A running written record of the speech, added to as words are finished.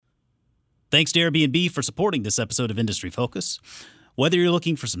Thanks to Airbnb for supporting this episode of Industry Focus. Whether you're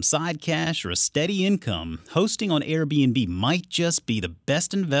looking for some side cash or a steady income, hosting on Airbnb might just be the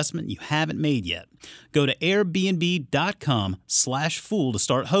best investment you haven't made yet. Go to airbnb.com/fool to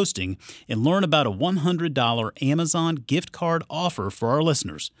start hosting and learn about a $100 Amazon gift card offer for our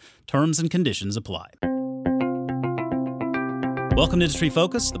listeners. Terms and conditions apply. Welcome to Industry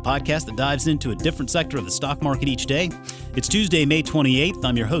Focus, the podcast that dives into a different sector of the stock market each day. It's Tuesday, May 28th.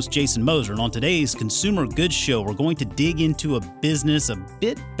 I'm your host, Jason Moser, and on today's Consumer Goods Show, we're going to dig into a business a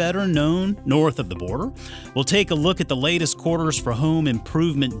bit better known north of the border. We'll take a look at the latest quarters for home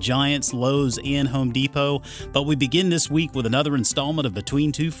improvement giants Lowe's and Home Depot, but we begin this week with another installment of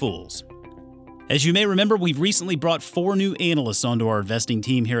Between Two Fools. As you may remember, we've recently brought 4 new analysts onto our investing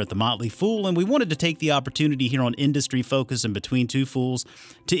team here at The Motley Fool, and we wanted to take the opportunity here on Industry Focus and Between Two Fools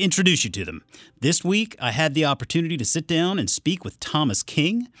to introduce you to them. This week, I had the opportunity to sit down and speak with Thomas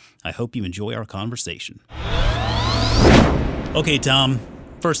King. I hope you enjoy our conversation. Okay, Tom,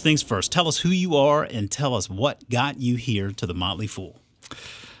 first things first. Tell us who you are and tell us what got you here to The Motley Fool.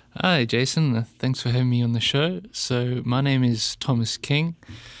 Hi, Jason. Thanks for having me on the show. So my name is Thomas King.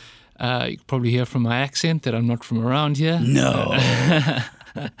 You can probably hear from my accent that I'm not from around here. No.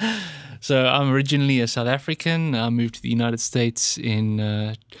 So I'm originally a South African. I moved to the United States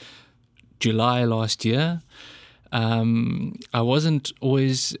in July last year. I wasn't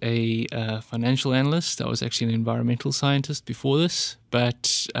always a financial analyst. I was actually an environmental scientist before this,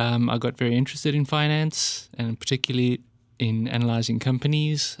 but I got very interested in finance and particularly in analyzing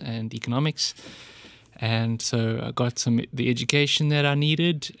companies and economics. And so I got the education that I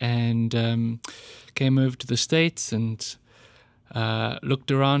needed and came over to the States and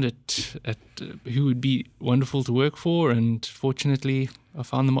looked around at who would be wonderful to work for. And fortunately, I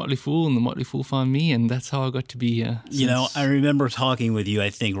found The Motley Fool and The Motley Fool found me, and that's how I got to be here. You know, I remember talking with you,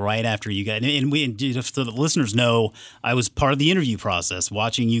 I think, right after you got – and so the listeners know, I was part of the interview process,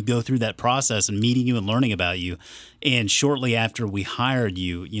 watching you go through that process and meeting you and learning about you. And shortly after we hired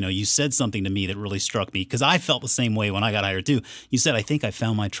you, you know, you said something to me that really struck me because I felt the same way when I got hired too. You said, I think I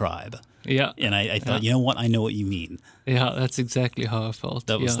found my tribe. Yeah. And I thought, you know what? I know what you mean. Yeah, that's exactly how I felt.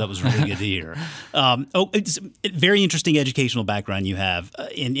 That was really good to hear. It's a very interesting educational background you have.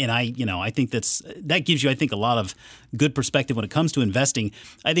 And I think that gives you, I think, a lot of good perspective when it comes to investing.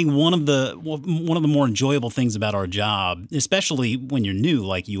 I think one of the more enjoyable things about our job, especially when you're new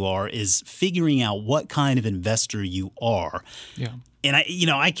like you are, is figuring out what kind of investor you are. Yeah. And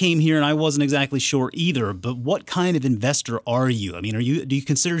I came here and I wasn't exactly sure either, but what kind of investor are you? I mean, do you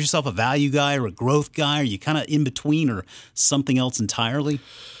consider yourself a value guy or a growth guy? Are you kind of in between or something else entirely?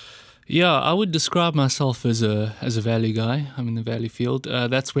 Yeah, I would describe myself as a value guy. I'm in the value field.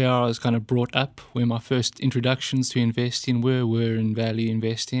 That's where I was kind of brought up, where my first introductions to investing were in value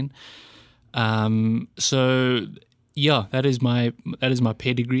investing. So yeah, that is my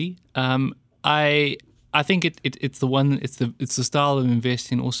pedigree. I think it's the style of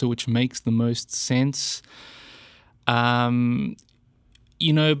investing also which makes the most sense. But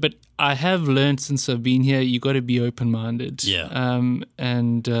I have learned since I've been here, you got to be open-minded. Yeah.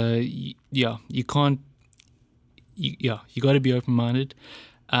 You can't. You got to be open-minded.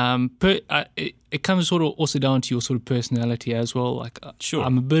 It comes sort of also down to your sort of personality as well. Like, sure.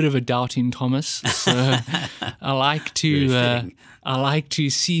 I'm a bit of a doubting Thomas, so I like to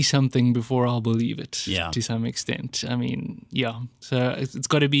see something before I'll believe it. To some extent. I mean, So there's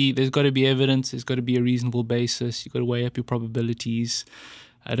got to be evidence. There's got to be a reasonable basis. You've got to weigh up your probabilities.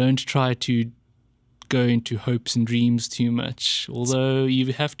 I don't try to go into hopes and dreams too much. Although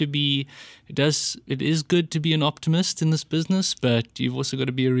you have to be, it is good to be an optimist in this business, but you've also got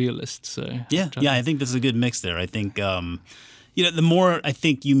to be a realist. So I think that's a good mix there. I think the more I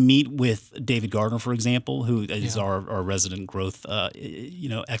think you meet with David Gardner, for example, who is our resident growth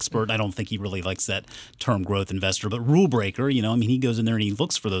expert. I don't think he really likes that term growth investor, but rule breaker. He goes in there and he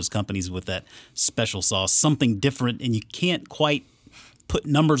looks for those companies with that special sauce, something different, and you can't quite put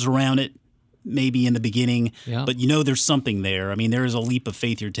numbers around it. Maybe in the beginning, but there's something there. I mean, there is a leap of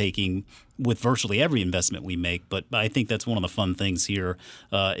faith you're taking with virtually every investment we make, but I think that's one of the fun things here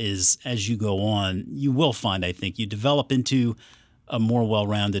is as you go on, you will find, I think, you develop into a more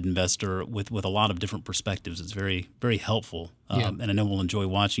well-rounded investor with a lot of different perspectives. It's very, very helpful, and I know we'll enjoy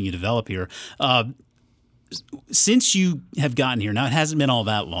watching you develop here. Since you have gotten here, now it hasn't been all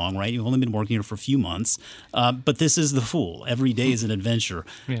that long, right? You've only been working here for a few months, but this is the Fool. Every day is an adventure.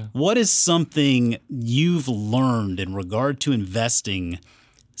 Yeah. What is something you've learned in regard to investing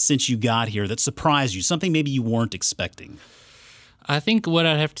since you got here that surprised you, something maybe you weren't expecting? I think what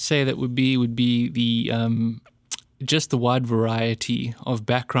I'd have to say that would be just the wide variety of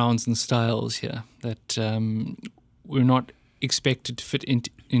backgrounds and styles here that we're not expected to fit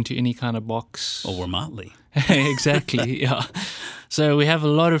into any kind of box. Oh, we're motley. Exactly, yeah. So we have a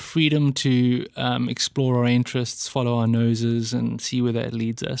lot of freedom to explore our interests, follow our noses, and see where that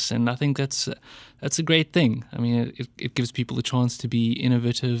leads us. And I think that's a great thing. I mean, it gives people a chance to be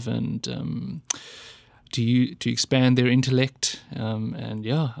innovative and to expand their intellect. And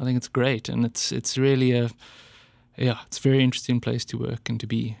yeah, I think it's great. And it's really it's a very interesting place to work and to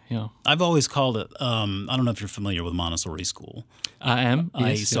be. Yeah, I've always called it. I don't know if you're familiar with Montessori school. I am.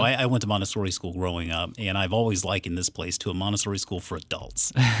 Yes, I went to Montessori school growing up, and I've always likened this place to a Montessori school for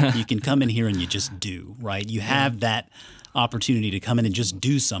adults. You can come in here and you just do, right? You have that opportunity to come in and just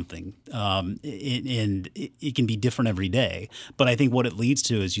do something, and it can be different every day. But I think what it leads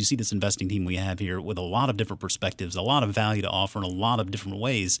to is you see this investing team we have here with a lot of different perspectives, a lot of value to offer in a lot of different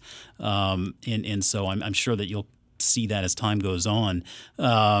ways, and so I'm sure that you'll see that as time goes on.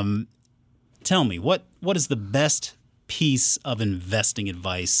 Tell me, what is the best piece of investing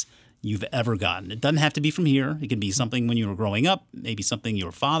advice you've ever gotten? It doesn't have to be from here. It can be something when you were growing up, maybe something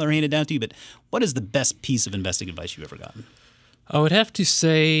your father handed down to you, but what is the best piece of investing advice you've ever gotten? I would have to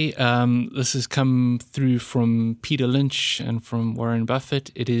say this has come through from Peter Lynch and from Warren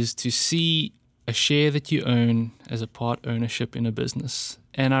Buffett. It is to see a share that you own as a part ownership in a business.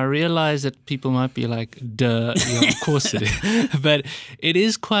 And I realize that people might be like, duh, yeah, of course it is. But it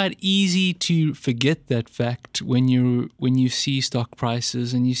is quite easy to forget that fact when you see stock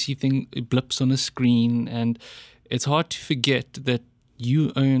prices and you see blips on a screen. And it's hard to forget that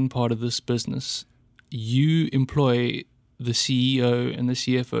you own part of this business. You employ the CEO and the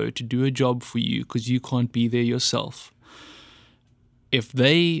CFO to do a job for you because you can't be there yourself. If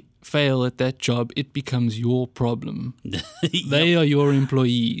they fail at that job, it becomes your problem. They are your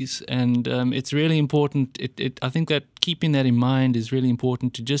employees, and it's really important. I think that keeping that in mind is really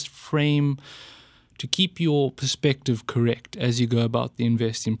important to just to keep your perspective correct as you go about the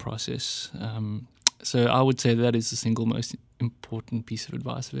investing process. So I would say that is the single most important piece of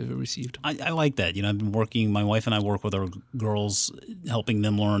advice I've ever received. I like that. I've been working, my wife and I work with our girls, helping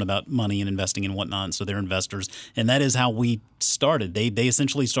them learn about money and investing and whatnot. And so they're investors. And that is how we started. They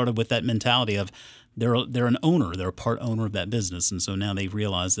essentially started with that mentality of they're an owner. They're a part owner of that business. And so now they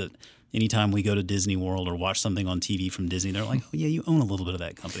realize that anytime we go to Disney World or watch something on TV from Disney, they're like, oh, yeah, you own a little bit of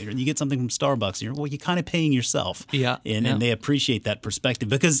that company. Or you get something from Starbucks, and you're kind of paying yourself. Yeah. And they appreciate that perspective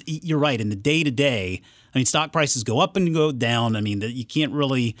because you're right. In the day-to-day, I mean, stock prices go up and go down. I mean, you can't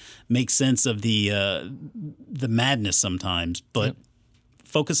really make sense of the madness sometimes. But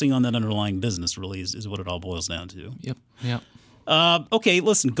focusing on that underlying business really is what it all boils down to. Yep. Yeah. Okay,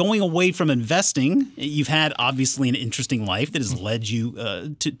 listen, going away from investing, you've had obviously an interesting life that has led you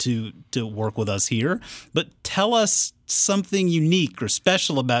to work with us here. But tell us something unique or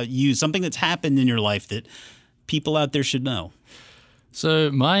special about you, something that's happened in your life that people out there should know.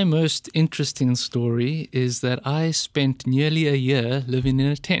 So my most interesting story is that I spent nearly a year living in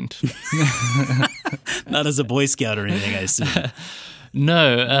a tent. Not as a Boy Scout or anything, I assume.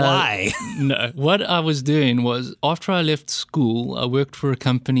 No. Why? No. What I was doing was, after I left school, I worked for a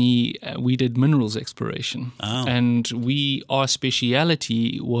company. We did minerals exploration. Oh. And our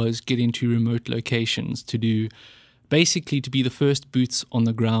speciality was getting to remote locations to be the first boots on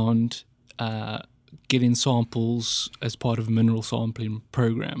the ground, getting samples as part of a mineral sampling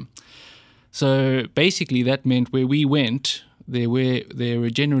program. So basically that meant where we went, there were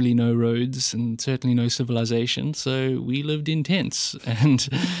generally no roads and certainly no civilization, so we lived in tents, and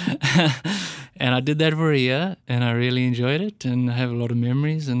I did that for a year, and I really enjoyed it, and I have a lot of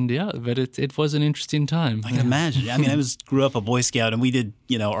memories, and but it was an interesting time. I can imagine. I mean, grew up a Boy Scout, and we did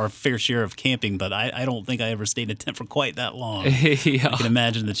our fair share of camping, but I don't think I ever stayed in a tent for quite that long. Yeah. I can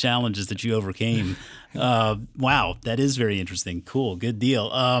imagine the challenges that you overcame. Wow, that is very interesting. Cool, good deal.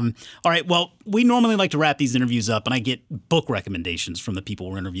 All right, well, we normally like to wrap these interviews up, and I get book recommendations from the people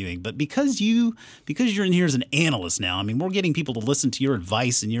we're interviewing. But because you're in here as an analyst now, I mean, we're getting people to listen to your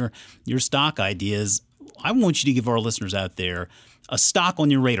advice and your stock ideas. I want you to give our listeners out there a stock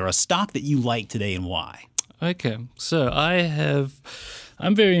on your radar, a stock that you like today and why. Okay, so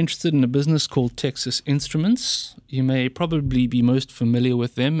I'm very interested in a business called Texas Instruments. You may probably be most familiar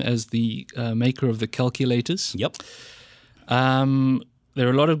with them as the maker of the calculators. Yep. There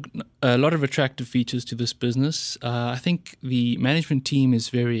are a lot of attractive features to this business. I think the management team is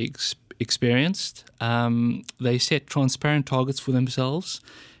very experienced. They set transparent targets for themselves,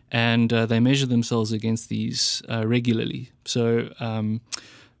 and they measure themselves against these regularly. So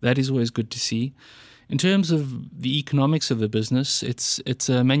that is always good to see. In terms of the economics of the business, it's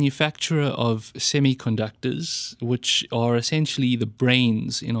a manufacturer of semiconductors, which are essentially the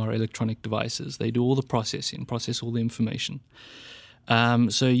brains in our electronic devices. They do all the processing, process all the information.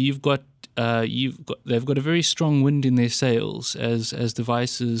 So they've got a very strong wind in their sails as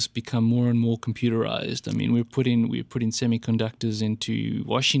devices become more and more computerized. I mean, we're putting semiconductors into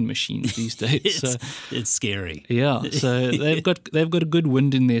washing machines these days. It's scary. Yeah, so they've got a good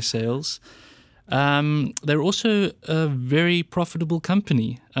wind in their sails. They're also a very profitable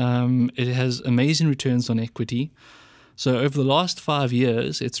company. It has amazing returns on equity. So over the last 5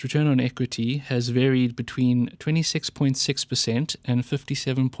 years, its return on equity has varied between 26.6% and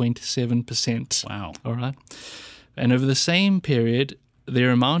 57.7%. Wow. All right. And over the same period,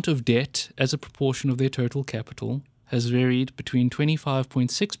 their amount of debt as a proportion of their total capital has varied between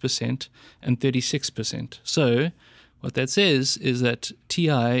 25.6% and 36%. So what that says is that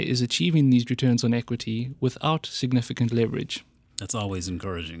TI is achieving these returns on equity without significant leverage. That's always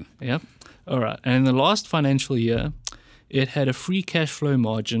encouraging. Yep. All right. And in the last financial year, it had a free cash flow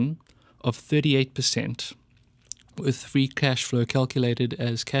margin of 38%, with free cash flow calculated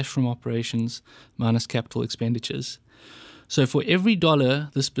as cash from operations minus capital expenditures. So for every dollar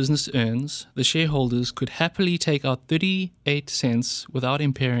this business earns, the shareholders could happily take out 38 cents without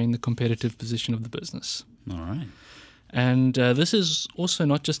impairing the competitive position of the business. All right. And this is also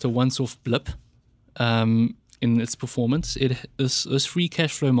not just a once-off blip in its performance. This free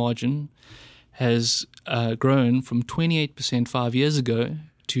cash flow margin has grown from 28% 5 years ago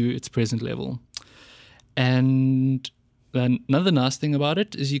to its present level. And another nice thing about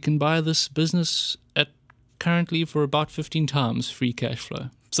it is you can buy this business currently for about 15 times free cash flow.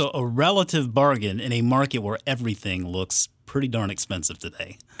 So a relative bargain in a market where everything looks pretty darn expensive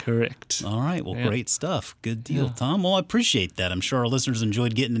today. Correct. All right. Well, Great stuff. Good deal, Yeah. Tom. Well, I appreciate that. I'm sure our listeners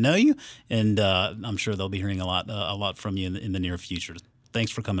enjoyed getting to know you, and I'm sure they'll be hearing a lot from you in the near future.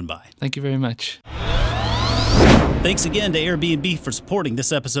 Thanks for coming by. Thank you very much. Thanks again to Airbnb for supporting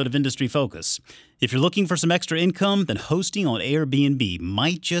this episode of Industry Focus. If you're looking for some extra income, then hosting on Airbnb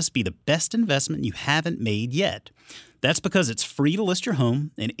might just be the best investment you haven't made yet. That's because it's free to list your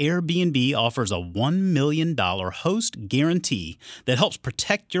home, and Airbnb offers a $1 million host guarantee that helps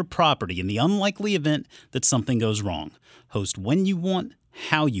protect your property in the unlikely event that something goes wrong. Host when you want,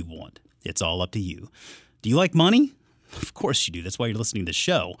 how you want. It's all up to you. Do you like money? Of course you do. That's why you're listening to the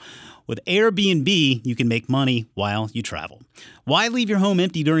show. With Airbnb, you can make money while you travel. Why leave your home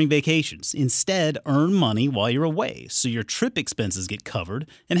empty during vacations? Instead, earn money while you're away so your trip expenses get covered.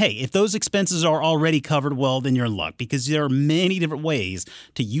 And hey, if those expenses are already covered, well, then you're in luck because there are many different ways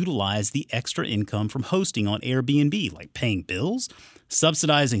to utilize the extra income from hosting on Airbnb, like paying bills,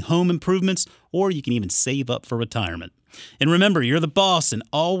 subsidizing home improvements, or you can even save up for retirement. And remember, you're the boss and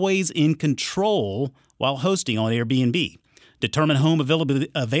always in control while hosting on Airbnb. Determine home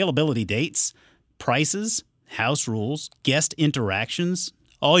availability dates, prices, house rules, guest interactions,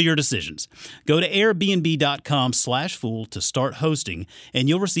 all your decisions. Go to airbnb.com/fool to start hosting, and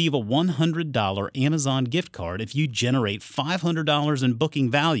you'll receive a $100 Amazon gift card if you generate $500 in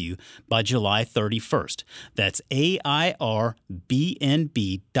booking value by July 31st. That's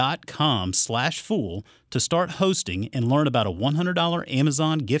airbnb.com/fool to start hosting and learn about a $100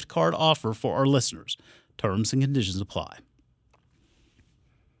 Amazon gift card offer for our listeners. Terms and conditions apply.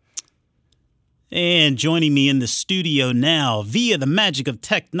 And joining me in the studio now, via the magic of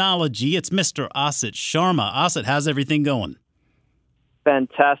technology, it's Mr. Asit Sharma. Asit, how's everything going?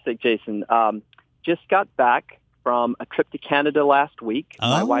 Fantastic, Jason. Just got back from a trip to Canada last week.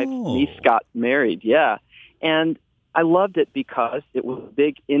 My wife's niece got married, yeah. And I loved it because it was a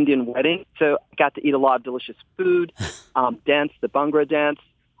big Indian wedding, so I got to eat a lot of delicious food, dance the Bhangra dance,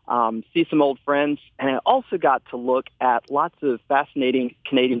 see some old friends, and I also got to look at lots of fascinating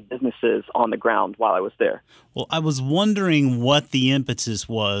Canadian businesses on the ground while I was there. Well, I was wondering what the impetus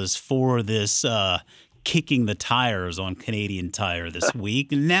was for this kicking the tires on Canadian Tire this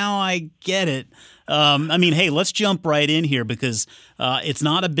week. Now I get it. Hey, let's jump right in here because it's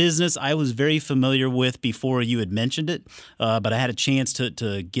not a business I was very familiar with before you had mentioned it, but I had a chance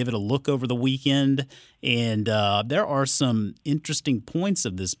to give it a look over the weekend, and there are some interesting points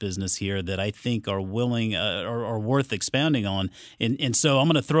of this business here that I think are worth expounding on. And so I'm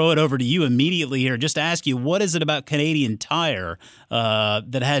going to throw it over to you immediately here, just to ask you, what is it about Canadian Tire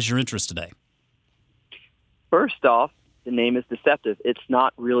that has your interest today? First off, the name is deceptive. It's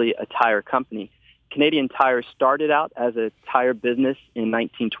not really a tire company. Canadian Tire started out as a tire business in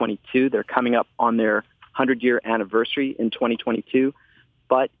 1922. They're coming up on their 100-year anniversary in 2022.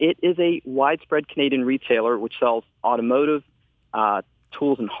 But it is a widespread Canadian retailer which sells automotive,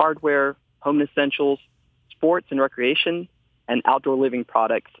 tools and hardware, home essentials, sports and recreation, and outdoor living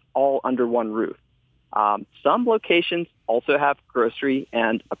products all under one roof. Some locations also have grocery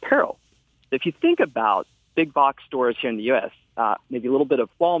and apparel. So if you think about big box stores here in the U.S., maybe a little bit of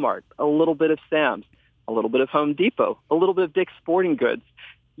Walmart, a little bit of Sam's, a little bit of Home Depot, a little bit of Dick's Sporting Goods,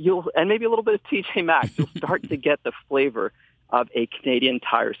 and maybe a little bit of TJ Maxx, you'll start to get the flavor of a Canadian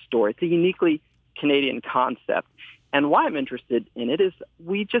Tire store. It's a uniquely Canadian concept. And why I'm interested in it is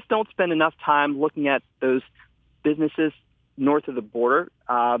we just don't spend enough time looking at those businesses north of the border.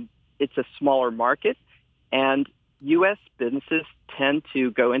 It's a smaller market, and U.S. businesses tend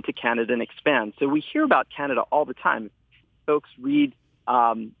to go into Canada and expand. So we hear about Canada all the time. Folks read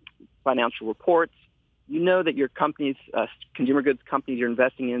financial reports. You know that your companies, consumer goods companies you're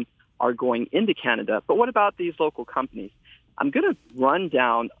investing in, are going into Canada. But what about these local companies? I'm going to run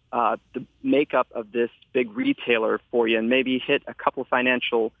down the makeup of this big retailer for you and maybe hit a couple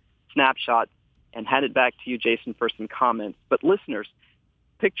financial snapshots and hand it back to you, Jason, for some comments. But listeners,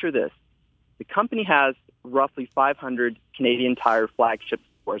 picture this. The company has roughly 500 Canadian Tire flagship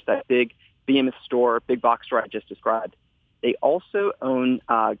stores, that big behemoth store, big box store I just described. They also own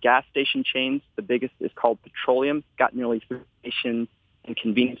gas station chains. The biggest is called Petroleum. It's got nearly 30 stations and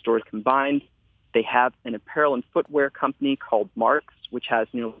convenience stores combined. They have an apparel and footwear company called Marks, which has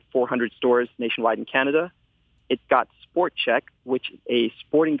nearly 400 stores nationwide in Canada. It's got Sport Chek, which is a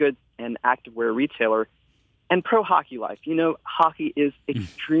sporting goods and activewear retailer, and Pro Hockey Life. You know, hockey is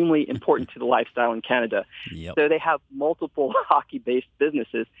extremely important to the lifestyle in Canada. Yep. So they have multiple hockey-based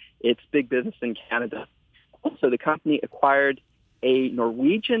businesses. It's big business in Canada. Also, the company acquired a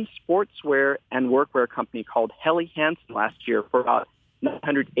Norwegian sportswear and workwear company called Helly Hansen last year for about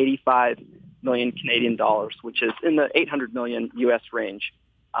 985 million Canadian dollars, which is in the 800 million U.S. range.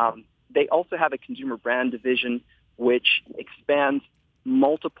 They also have a consumer brand division, which expands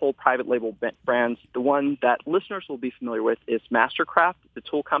multiple private label brands. The one that listeners will be familiar with is Mastercraft, the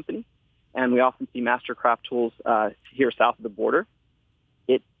tool company, and we often see Mastercraft tools here south of the border.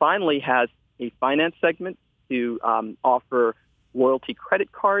 It finally has a finance segment to offer loyalty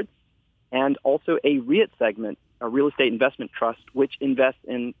credit cards, and also a REIT segment, a real estate investment trust, which invests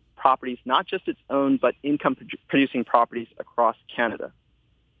in properties, not just its own, but income-producing properties across Canada.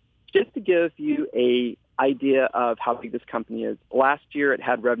 Just to give you an idea of how big this company is, last year it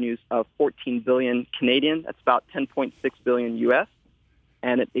had revenues of 14 billion Canadian. That's about 10.6 billion U.S.,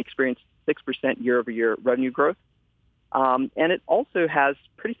 and it experienced 6% year-over-year revenue growth. And it also has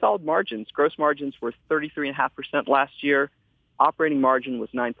pretty solid margins. Gross margins were 33.5% last year. Operating margin was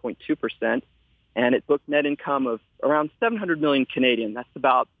 9.2%, and it booked net income of around 700 million Canadian. That's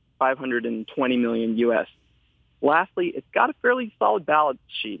about 520 million U.S. Lastly, it's got a fairly solid balance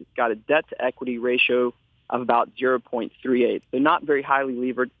sheet. It's got a debt-to-equity ratio of about 0.38, so not very highly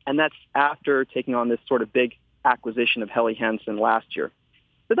levered, and that's after taking on this sort of big acquisition of Helly Hansen last year.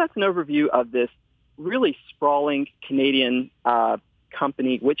 So that's an overview of this really sprawling Canadian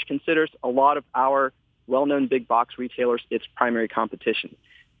company, which considers a lot of our well-known big box retailers its primary competition.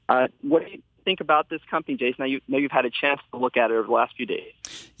 What do you think about this company, Jason? Now, you've had a chance to look at it over the last few days.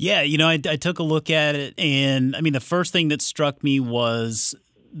 Yeah, I took a look at it, and I mean, the first thing that struck me was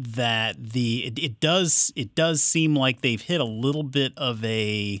that it does seem like they've hit a little bit of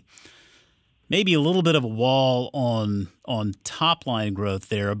a wall on top line growth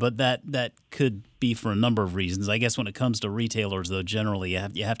there, but that could be for a number of reasons. I guess when it comes to retailers, though, generally you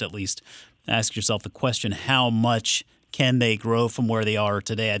have to at least ask yourself the question: how much can they grow from where they are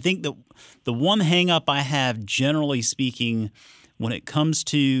today? I think the one hang up I have, generally speaking, when it comes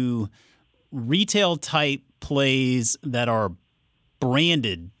to retail type plays that are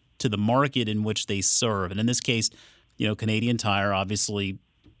branded to the market in which they serve, and in this case, Canadian Tire obviously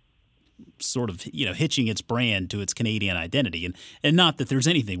sort of hitching its brand to its Canadian identity, and not that there's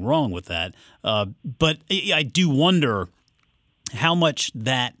anything wrong with that, but I do wonder how much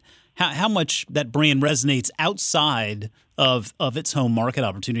that brand resonates outside of its home market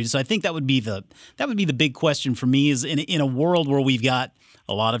opportunities. So I think that would be the big question for me, is in a world where we've got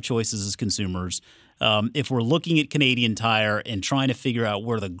a lot of choices as consumers, if we're looking at Canadian Tire and trying to figure out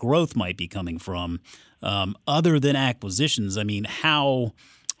where the growth might be coming from, other than acquisitions, I mean, how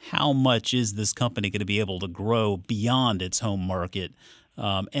much is this company going to be able to grow beyond its home market?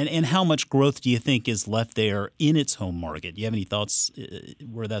 And how much growth do you think is left there in its home market? Do you have any thoughts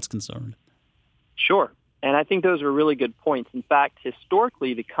where that's concerned? Sure. And I think those are really good points. In fact,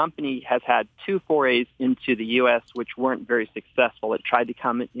 historically, the company has had two forays into the U.S. which weren't very successful. It tried to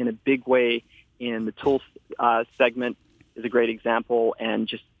come in a big way in the tools segment, is a great example, and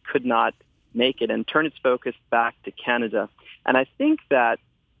just could not make it and turn its focus back to Canada. And I think that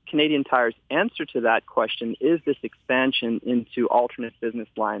Canadian Tire's answer to that question is this expansion into alternate business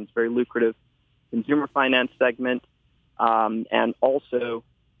lines, very lucrative consumer finance segment, and also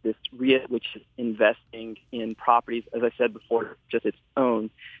this REIT, which is investing in properties, as I said before, just its own.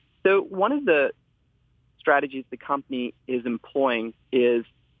 So one of the strategies the company is employing is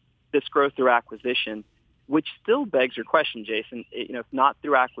this growth through acquisition, which still begs your question, Jason. If not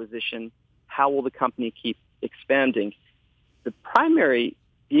through acquisition, how will the company keep expanding? The primary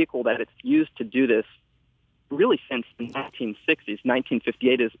vehicle that it's used to do this really since the 1960s,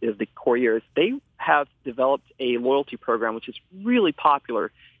 1958 is the core years. They have developed a loyalty program which is really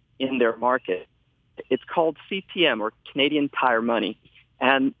popular in their market. It's called CTM, or Canadian Tire Money.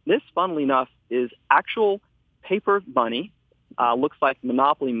 And this, funnily enough, is actual paper money, looks like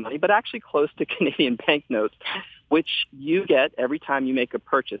monopoly money, but actually close to Canadian banknotes, which you get every time you make a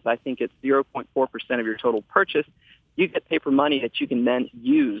purchase. I think it's 0.4% of your total purchase. You get paper money that you can then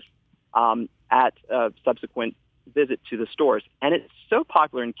use at a subsequent visit to the stores. And it's so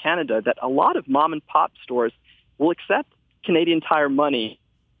popular in Canada that a lot of mom-and-pop stores will accept Canadian Tire Money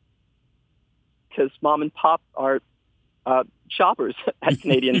because mom-and-pop are shoppers at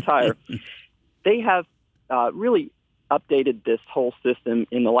Canadian Tire. They have really updated this whole system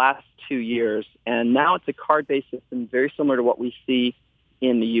in the last 2 years, and now it's a card-based system very similar to what we see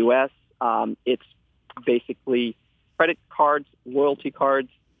in the U.S. It's basically credit cards, loyalty cards,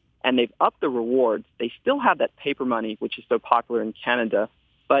 and they've upped the rewards. They still have that paper money, which is so popular in Canada,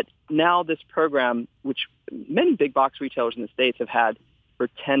 but now this program, which many big box retailers in the States have had for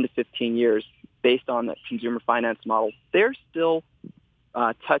 10 to 15 years based on that consumer finance model, they're still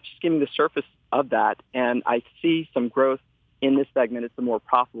skimming the surface of that, and I see some growth in this segment. It's the more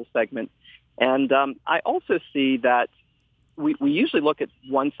profitable segment. And I also see that we usually look at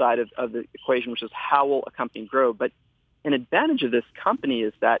one side of the equation, which is how will a company grow, but an advantage of this company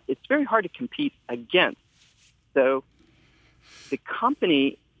is that it's very hard to compete against. So the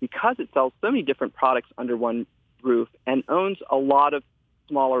company, because it sells so many different products under one roof and owns a lot of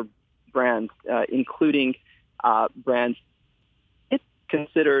smaller brands, including brands, it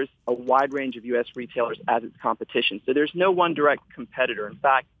considers a wide range of U.S. retailers as its competition. So there's no one direct competitor. In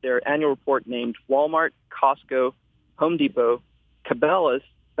fact, their annual report named Walmart, Costco, Home Depot, Cabela's,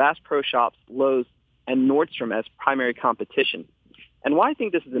 Bass Pro Shops, Lowe's, and Nordstrom as primary competition. And why I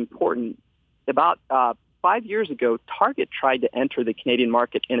think this is important, about 5 years ago, Target tried to enter the Canadian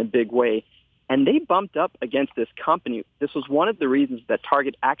market in a big way, and they bumped up against this company. This was one of the reasons that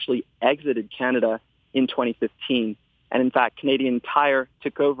Target actually exited Canada in 2015. And in fact, Canadian Tire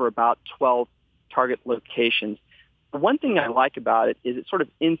took over about 12 Target locations. The one thing I like about it is it's sort of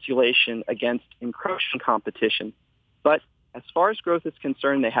insulation against encroaching competition. But as far as growth is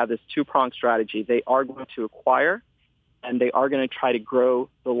concerned, they have this two-pronged strategy. They are going to acquire, and they are going to try to grow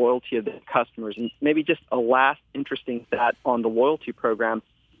the loyalty of their customers. And maybe just a last interesting stat on the loyalty program,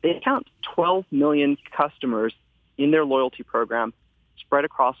 they count 12 million customers in their loyalty program spread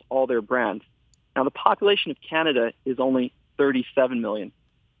across all their brands. Now, the population of Canada is only 37 million.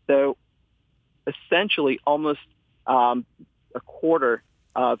 So essentially almost a quarter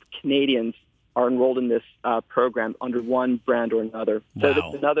of Canadians are enrolled in this program under one brand or another. Wow. So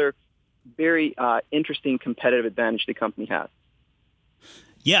that's another very interesting competitive advantage the company has.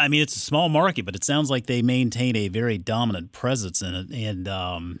 Yeah, I mean, it's a small market, but it sounds like they maintain a very dominant presence in it. And,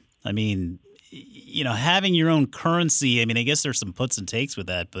 I mean, having your own currency, I mean, I guess there's some puts and takes with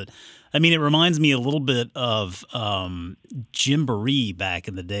that. But, I mean, it reminds me a little bit of Gymboree back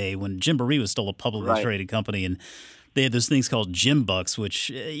in the day when Gymboree was still a publicly traded company. And they had those things called Gym Bucks, which,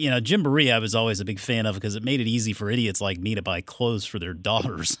 Gymboree I was always a big fan of because it made it easy for idiots like me to buy clothes for their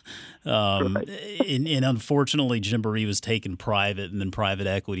daughters. And unfortunately, Gymboree was taken private, and then private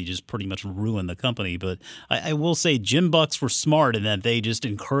equity just pretty much ruined the company. But I will say Gym Bucks were smart in that they just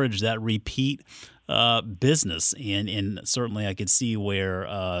encouraged that repeat business, and certainly I could see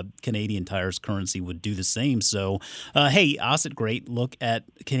where Canadian Tire's currency would do the same. So, hey, Asit, great look at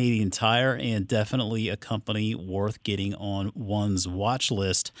Canadian Tire, and definitely a company worth getting on one's watch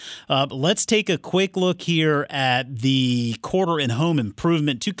list. Let's take a quick look here at the quarter in home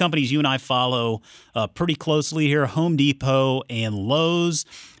improvement. Two companies you and I follow pretty closely here, Home Depot and Lowe's.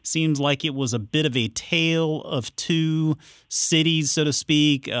 Seems like it was a bit of a tale of two cities, so to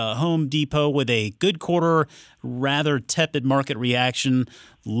speak. Home Depot with a good quarter, rather tepid market reaction.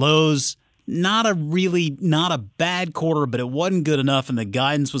 Lowe's, not a bad quarter, but it wasn't good enough, and the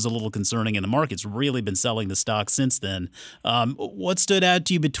guidance was a little concerning, and the market's really been selling the stock since then. What stood out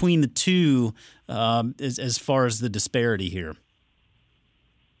to you between the two as far as the disparity here?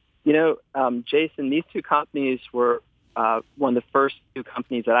 Jason, these two companies were one of the first two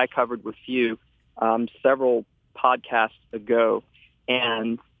companies that I covered with you several podcasts ago.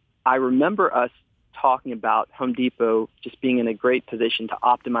 And I remember us talking about Home Depot just being in a great position to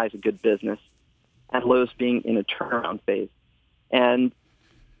optimize a good business and Lowe's being in a turnaround phase. And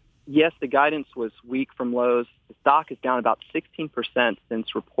yes, the guidance was weak from Lowe's. The stock is down about 16%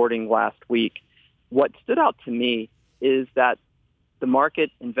 since reporting last week. What stood out to me is that the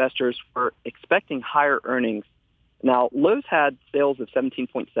market investors were expecting higher earnings. Now, Lowe's had sales of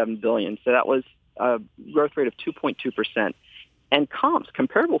 $17.7 billion, so that was a growth rate of 2.2%. And comps,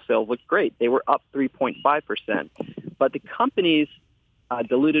 comparable sales, looked great. They were up 3.5%. But the company's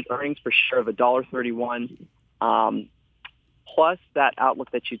diluted earnings per share of $1.31, plus that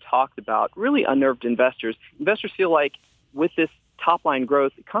outlook that you talked about, really unnerved investors. Investors feel like with this top-line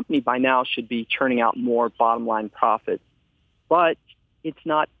growth, the company by now should be churning out more bottom-line profits. But it's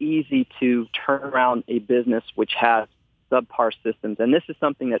not easy to turn around a business which has subpar systems. And this is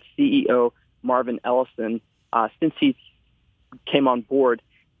something that CEO Marvin Ellison, since he came on board,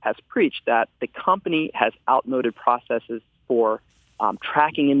 has preached, that the company has outmoded processes for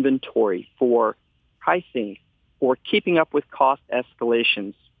tracking inventory, for pricing, for keeping up with cost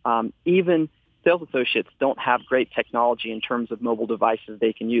escalations. Even sales associates don't have great technology in terms of mobile devices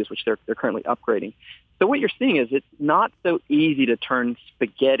they can use, which they're currently upgrading. So what you're seeing is it's not so easy to turn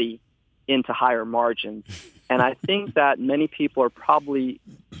spaghetti into higher margins. And I think that many people are probably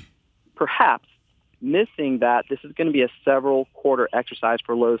perhaps missing that this is going to be a several quarter exercise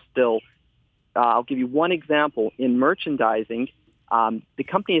for Lowe's still. I'll give you one example. In merchandising, the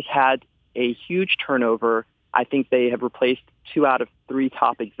company has had a huge turnover. I think they have replaced 2 out of 3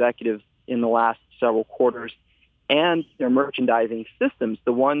 top executives in the last several quarters. And their merchandising systems,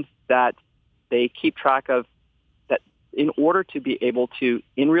 the ones that they keep track of, that in order to be able to,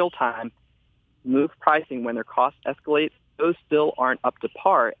 in real time, move pricing when their costs escalate, those still aren't up to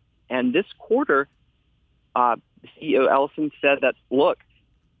par. And this quarter, CEO Ellison said that, look,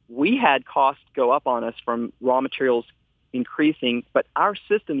 we had costs go up on us from raw materials increasing, but our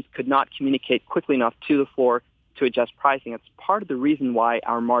systems could not communicate quickly enough to the floor to adjust pricing. It's part of the reason why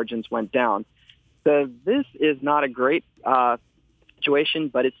our margins went down. So this is not a great situation,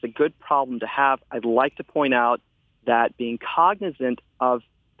 but it's a good problem to have. I'd like to point out that being cognizant of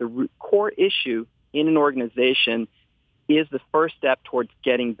the core issue in an organization is the first step towards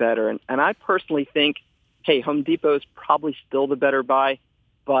getting better. And I personally think, hey, Home Depot is probably still the better buy,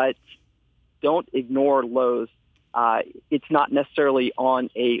 but don't ignore Lowe's. It's not necessarily on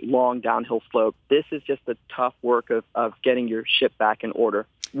a long downhill slope. This is just the tough work of getting your ship back in order.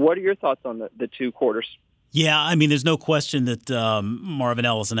 What are your thoughts on the 2 quarters? Yeah, I mean, there's no question that Marvin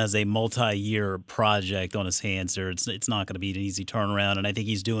Ellison has a multi-year project on his hands there. It's not going to be an easy turnaround, and I think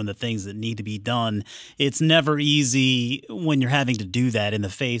he's doing the things that need to be done. It's never easy when you're having to do that in the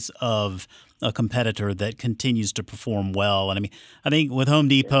face of a competitor that continues to perform well. And I think with Home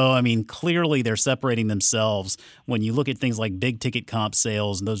Depot, clearly they're separating themselves. When you look at things like big ticket comp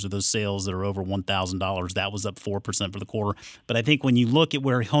sales, and those are those sales that are over $1,000, that was up 4% for the quarter. But I think when you look at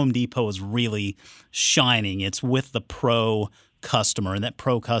where Home Depot is really shining, it's with the pro customer, and that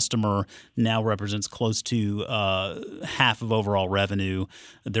pro customer now represents close to half of overall revenue.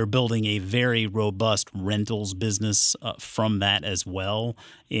 They're building a very robust rentals business from that as well.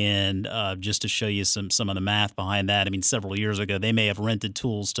 And just to show you some of the math behind that, several years ago, they may have rented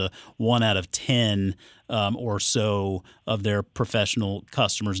tools to 1 out of 10 or so of their professional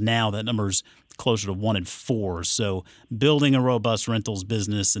customers. Now that number's closer to 1 in 4. So building a robust rentals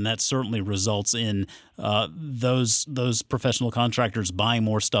business, and that certainly results in those professional contractors buying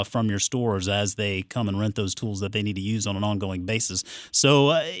more stuff from your stores as they come and rent those tools that they need to use on an ongoing basis.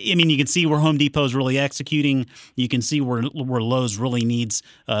 So, you can see where Home Depot is really executing. You can see where Lowe's really needs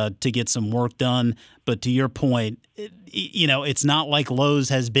to get some work done. But to your point, it's not like Lowe's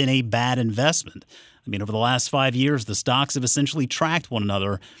has been a bad investment. Over the last 5 years, the stocks have essentially tracked one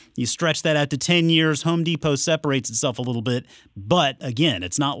another. You stretch that out to 10 years, Home Depot separates itself a little bit. But again,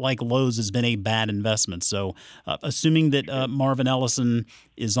 it's not like Lowe's has been a bad investment. So assuming that Marvin Ellison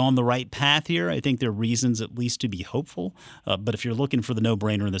is on the right path here, I think there are reasons at least to be hopeful. But if you're looking for the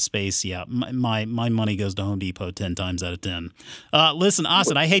no-brainer in the space, yeah, my money goes to Home Depot 10 times out of 10. Listen,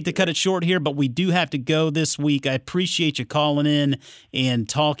 Asad, I hate to cut it short here, but we do have to go this week. I appreciate you calling in and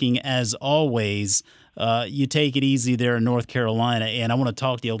talking as always. You take it easy there in North Carolina, and I want to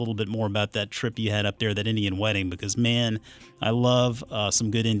talk to you a little bit more about that trip you had up there, that Indian wedding, because, man, I love some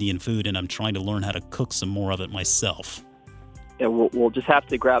good Indian food, and I'm trying to learn how to cook some more of it myself. we'll just have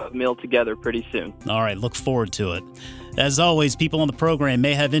to grab a meal together pretty soon. All right, look forward to it. As always, people on the program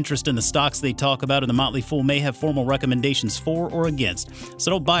may have interest in the stocks they talk about, and the Motley Fool may have formal recommendations for or against. So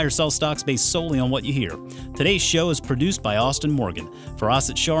don't buy or sell stocks based solely on what you hear. Today's show is produced by Austin Morgan. For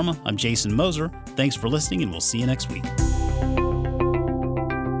Asit Sharma, I'm Jason Moser. Thanks for listening, and we'll see you next week.